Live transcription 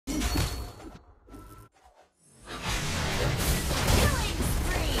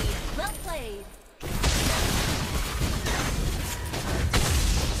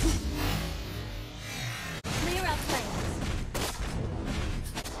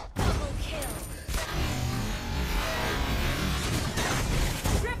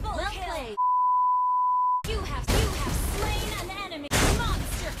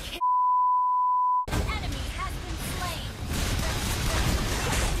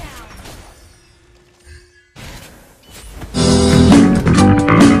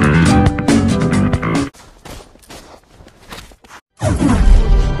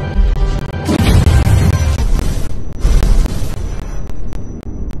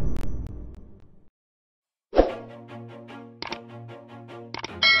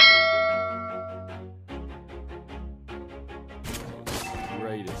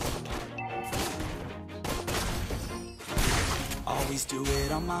always do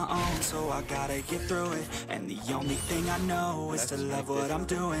it on my own, so I gotta get through it. And the only thing I know is to love what I'm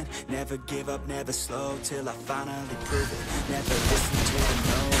doing. Never give up, never slow, till I finally prove it. Never listen to the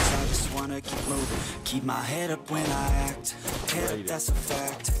no's, I just wanna keep moving. Keep my head up when I act, head up, that's a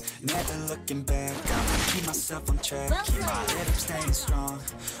fact. Never looking back, I'ma keep myself on track. Keep my head up, staying strong,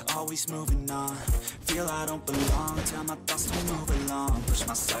 always moving on. Feel I don't belong, tell my thoughts to move along. Push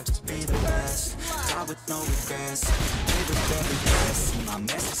myself to be the best, die with no regrets. Live with every breath, see my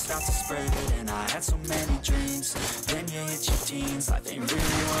message start to spread. And I had so many dreams, then you hit your teens. Life ain't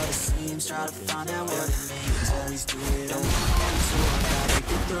really what it seems, try to find out what it means. Always do it on my own, so I gotta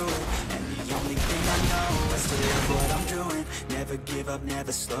get through it. And the only thing I know is to live what I'm doing. Never give up,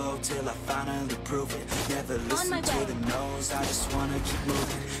 never slow, till I finally prove it. Never listen to the no's, I just wanna keep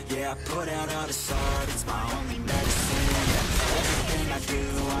moving. Yeah, I put out all this art, it's my only medicine. Yeah, everything I do,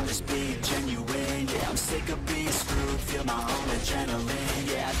 I'm just being genuine. Yeah, I'm sick of being screwed, feel my own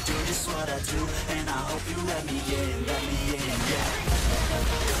adrenaline. Yeah, I do just what I do, and I hope you let me in, yeah.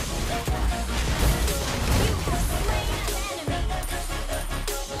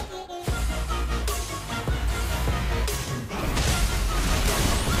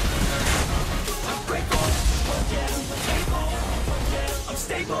 I'm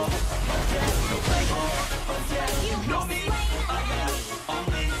stable, no label, you know me, I have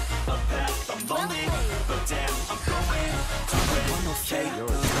only a path, I'm lonely, but damn, I'm going to win. I want no fake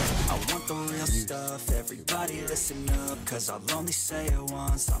love, I want the real stuff. Everybody listen up, cause I'll only say it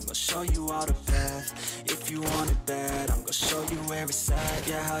once. I'm gonna show you all the path, if you want it bad. I'm gonna show you where it's at,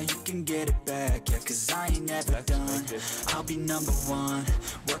 yeah, how you can get it back. Yeah, cause I ain't never done, I'll be number one.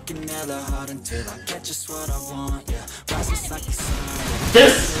 Working hella hard until I get just what I want, yeah. Rises like the sun.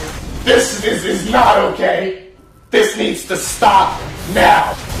 This is not okay. This needs to stop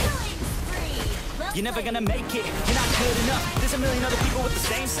now. You're never gonna make it, you're not good enough. There's a million other people with the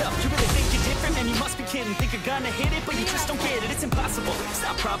same stuff. You really think you're different, man, you must be kidding. Think you're gonna hit it, but you just don't get it. It's impossible, it's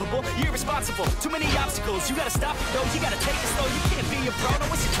not probable, you're irresponsible. Too many obstacles, you gotta stop it though. You gotta take it slow, you can't be a pro,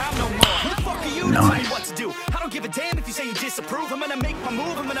 don't waste your time no more. Who the fuck are you to tell me what to do? I don't give a damn if you say you disapprove. I'm gonna make my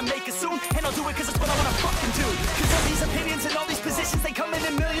move, I'm gonna make it soon. And I'll do it cause it's what I wanna fucking do. Cause all these opinions and all these positions, they come in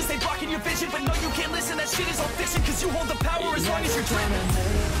millions, they blocking your vision. But no, you can't listen, that shit is all fiction. Cause you hold the power as long as you're dreaming.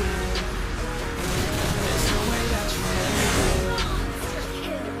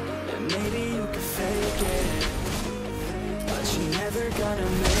 Maybe you can fake it, but you're never gonna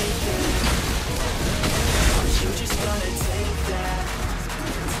make it. Aren't you just gonna take that?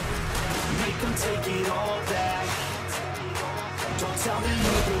 Make them take it all back. Don't tell me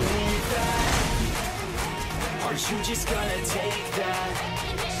you believe that. Aren't you just gonna take that?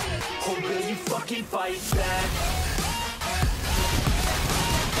 Or will you fucking fight back?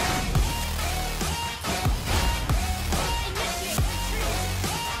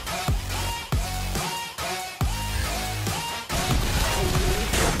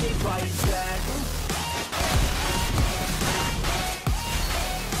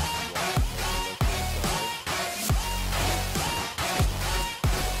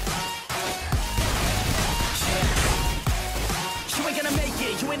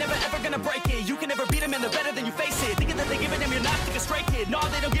 You ain't never ever gonna break it. You can never beat them and they're better than you face it. Thinking that they give a damn, you're not like a stray kid. No,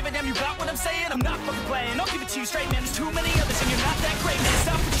 they don't give a damn, you got what I'm saying? I'm not fucking playing, I'll give it to you straight, man. There's too many others and you're not that great, man.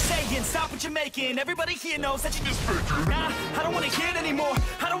 Stop what you're saying, stop what you're making. Everybody here knows that you just fake it. Nah, I don't wanna hear it anymore,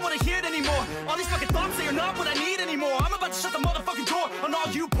 I don't wanna hear it anymore. All these fucking thoughts, they are not what I need anymore. I'm about to shut the motherfucking door on all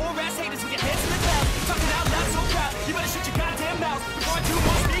you poor ass haters with your heads in the clouds. Talking out loud so proud, you better shut your goddamn mouth before I do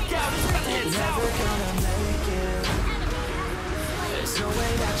more speak out. It's about to head south. You're never gonna make it. There's no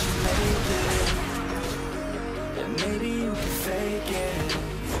way that you make it. And maybe you can fake it,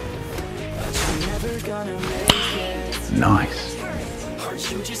 but you're never gonna make it. Nice. Aren't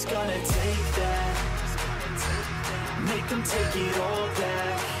you just gonna take that? Make them take it all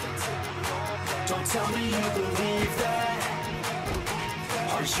back. Don't tell me you believe that.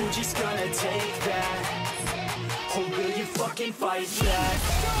 Aren't you just gonna take that? Or will you fucking fight back?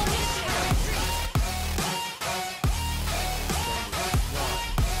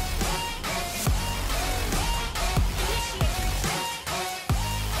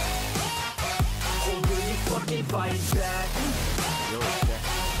 Fight back.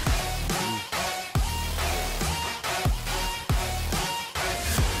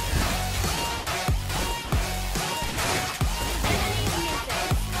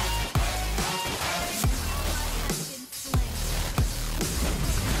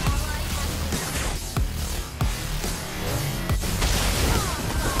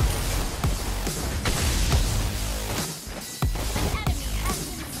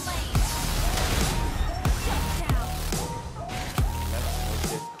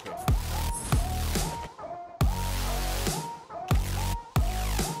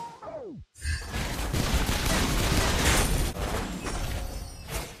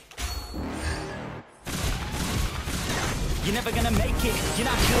 never gonna make it, you're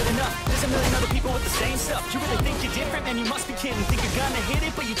not good enough. There's a million other people with the same stuff. You really think you're different, man, you must be kidding. Think you're gonna hit it,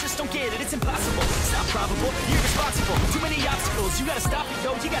 but you just don't get it. It's impossible, it's not probable, you're irresponsible. Too many obstacles, you gotta stop it,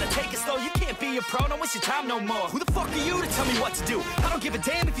 yo. You gotta take it slow, you can't be a pro, don't waste your time no more. Who the fuck are you to tell me what to do? I don't give a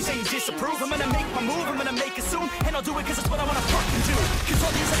damn if you say you disapprove. I'm gonna make my move, I'm gonna make it soon, and I'll do it cause it's what I wanna fucking do. Cause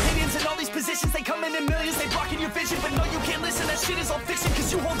all these opinions and all these positions, they come in millions, they blocking your vision. But no, you can't listen, that shit is all fiction. Cause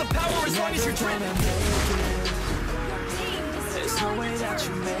you hold the power as long as you're driven. There's no way that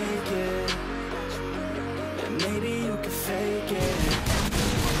you make it, and maybe you can fake it,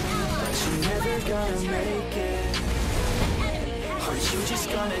 but you're never gonna make it. Aren't you just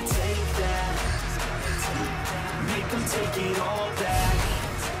gonna take that? Make them take it all back.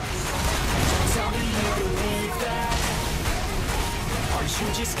 Don't tell me you believe that. Aren't you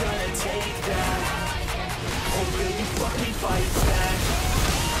just gonna take that? Or will you fucking fight back?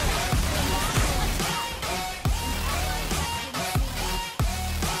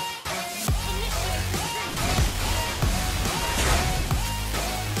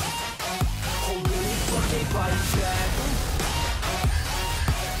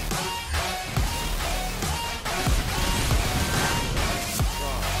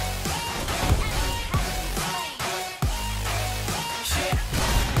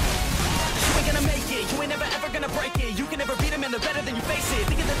 They're better than you face it.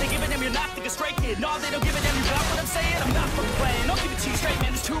 Thinking that they're giving them, you're not thinking straight, kid. No, they don't give a damn, you got what I'm saying. I'm not fucking playing, I'll give it to you straight,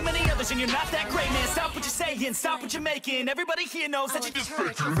 man. There's too many others and you're not that great, man. Stop what you're saying, stop what you're making. Everybody here knows that you just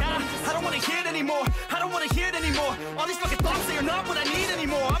fake it. Nah, I don't wanna hear it anymore, I don't wanna hear it anymore. All these fucking thoughts, they are not what I need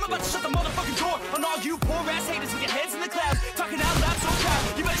anymore. I'm about to shut the motherfucking door on all you poor ass haters with your heads in the clouds, talking out loud so proud.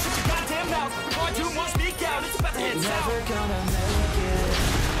 You better shut your goddamn mouth before I do more speak out. It's about to head south. Never gonna make it.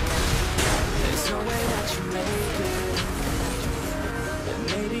 There's no way that you make it.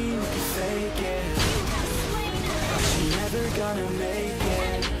 Maybe you can fake it, but you're never gonna make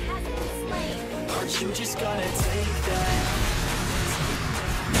it. Aren't you just gonna take that?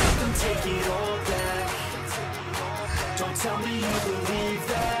 Make them take it all back. Don't tell me you believe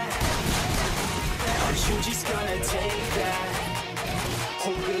that. Aren't you just gonna take that?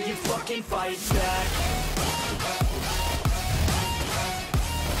 Or will you fucking fight back?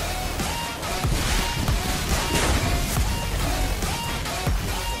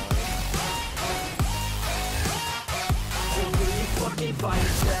 Fight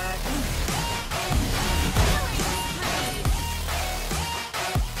back.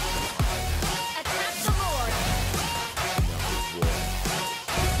 Attack the Lord.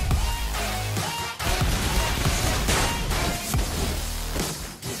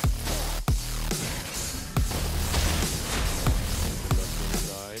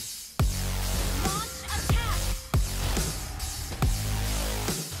 Launch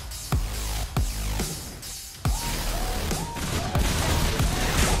attack.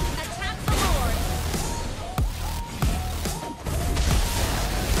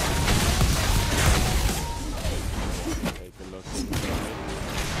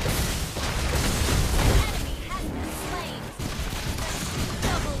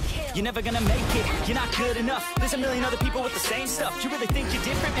 You're never gonna make it, you're not good enough. There's a million other people with the same stuff. You really think you're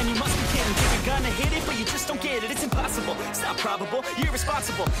different, man, you must be kidding. Think you're gonna hit it, but you just don't get it. It's impossible, it's not probable, you're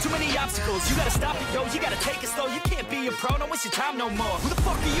irresponsible. Too many obstacles, you gotta stop it, yo. You gotta take it slow, you can't be a pro, don't waste your time no more. Who the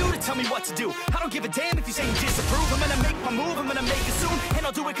fuck are you to tell me what to do? I don't give a damn if you say you disapprove. I'm gonna make my move, I'm gonna make it soon, and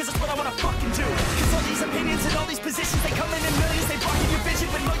I'll do it cause it's what I wanna fucking do. Cause all these opinions and all these positions, they come in millions, they blocking your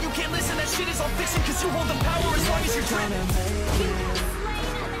vision. But no, you can't listen, that shit is all fiction. Cause you hold the power as long as you're driven.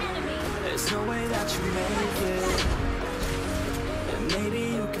 There's no way that you make it, and maybe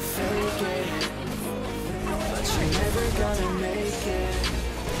you can fake it, but you're never gonna make it.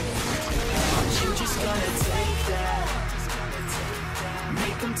 Aren't you just gonna take that?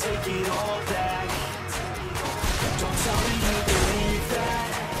 Make them take it all back. Don't tell me you believe that.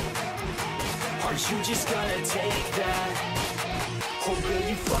 Aren't you just gonna take that? Or will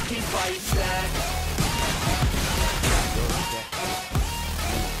you fucking fight back?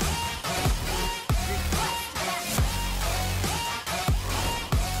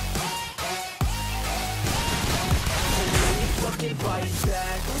 Fight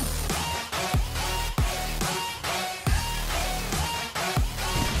back.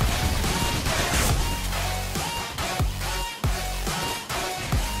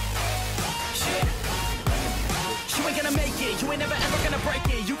 You ain't gonna make it, you ain't never ever gonna break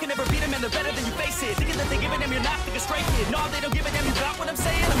it. You can never beat them and they're better than you face it. Thinking that they're giving them, you're not thinking straight, kid. No, they don't give a damn, you got what I'm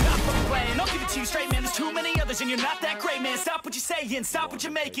saying. I'm not fucking playing, I'll give it to you straight, man. There's too many others and you're not that great, man. Stop what you're saying, stop what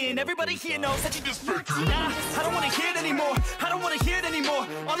you're making. Everybody here knows that you just faking. Nah, I don't wanna hear it anymore. I don't wanna hear it anymore.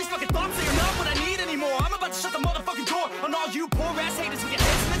 All these fucking thoughts, they are not what I need anymore. I'm about to shut the motherfucking door on all you poor ass haters with your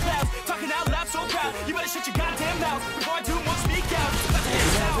heads in the clouds, talking out loud so proud. You better shut your goddamn mouth before I do more speak out. It's about to get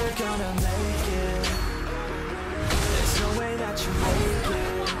You're out. never gonna make it. There's no way that you make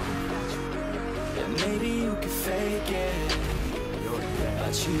it. And maybe you can fake it,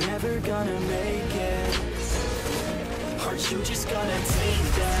 but you're never gonna make it. Aren't you just gonna take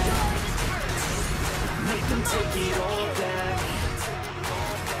that? Make them take it all back.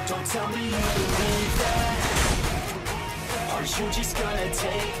 Don't tell me you believe that. Aren't you just gonna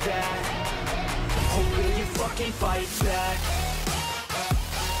take that? Or will you fucking fight back?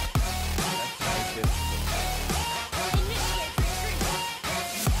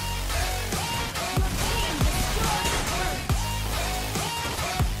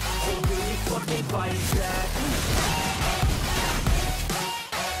 Or will you fucking fight back?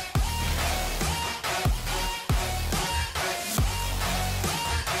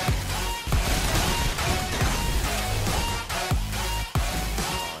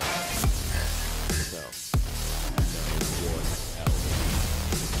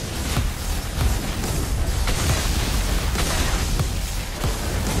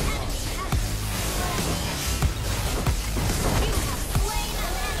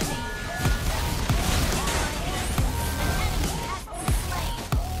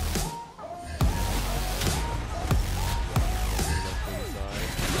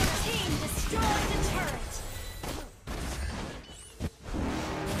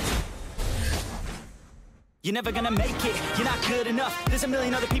 You're never gonna make it, you're not good enough. There's a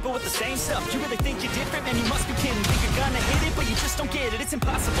million other people with the same stuff. You really think you're different? Man, you must be kidding. Think you're gonna hit it, but you just don't get it. It's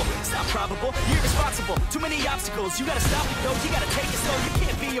impossible, it's not probable, you're irresponsible. Too many obstacles, you gotta stop it, yo. You gotta take it slow, you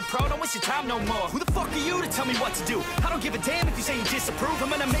can't be a pro. Don't waste your time no more. Who the fuck are you to tell me what to do? I don't give a damn if you say you disapprove.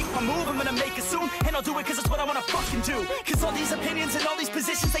 I'm gonna make my move, I'm gonna make it soon. And I'll do it cause it's what I wanna fucking do. Cause all these opinions and all these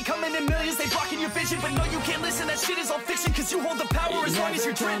positions, they come in millions. They blocking your vision, but no, you can't listen. That shit is all fiction, cause you hold the power as long as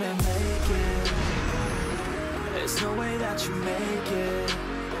you're driven. There's no way that you make it.